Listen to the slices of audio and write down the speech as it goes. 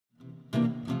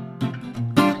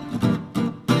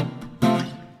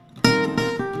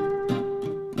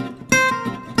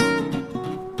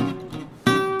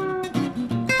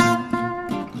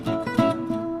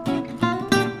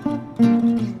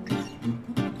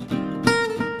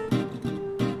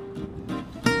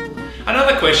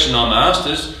Another question I'm asked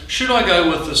is, should I go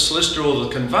with the solicitor or the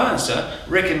conveyancer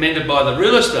recommended by the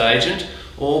real estate agent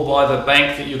or by the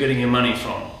bank that you're getting your money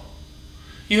from?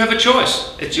 You have a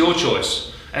choice. It's your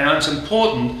choice. And it's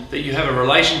important that you have a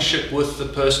relationship with the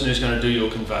person who's going to do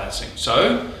your conveyancing.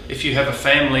 So, if you have a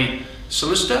family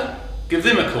solicitor, give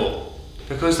them a call,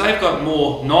 because they've got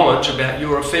more knowledge about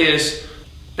your affairs.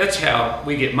 That's how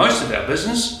we get most of our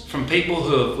business, from people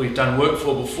who we've done work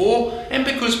for before, and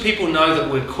because people know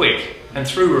that we're quick, and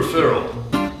through referral.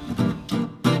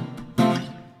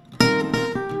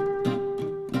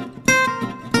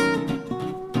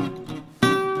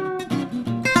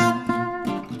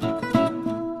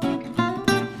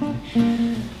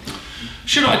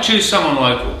 Should I choose someone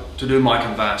local to do my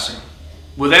conveyancing?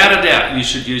 Without a doubt, you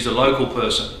should use a local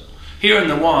person. Here in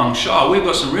the Wyong Shire, we've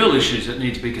got some real issues that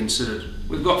need to be considered.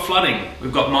 We've got flooding,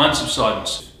 we've got mine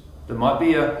subsidence. There might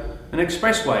be an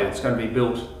expressway that's going to be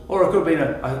built, or it could have been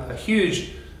a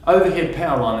huge overhead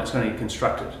power line that's going to be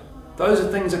constructed. Those are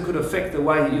things that could affect the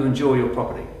way that you enjoy your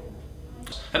property.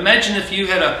 Imagine if you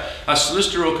had a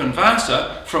solicitor or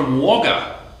conveyancer from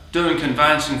Wagga doing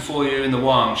conveyancing for you in the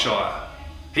Wyong Shire.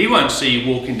 He won't see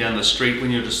you walking down the street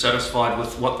when you're dissatisfied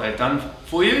with what they've done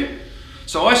for you.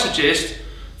 So I suggest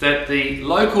that the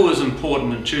local is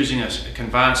important in choosing a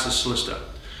conveyancer solicitor.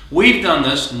 We've done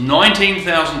this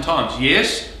 19,000 times.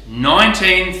 Yes,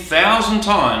 19,000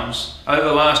 times over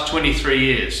the last 23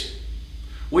 years.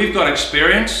 We've got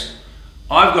experience.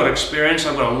 I've got experience.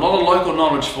 I've got a lot of local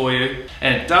knowledge for you,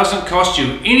 and it doesn't cost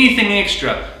you anything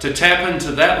extra to tap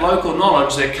into that local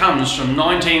knowledge that comes from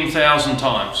 19,000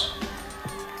 times.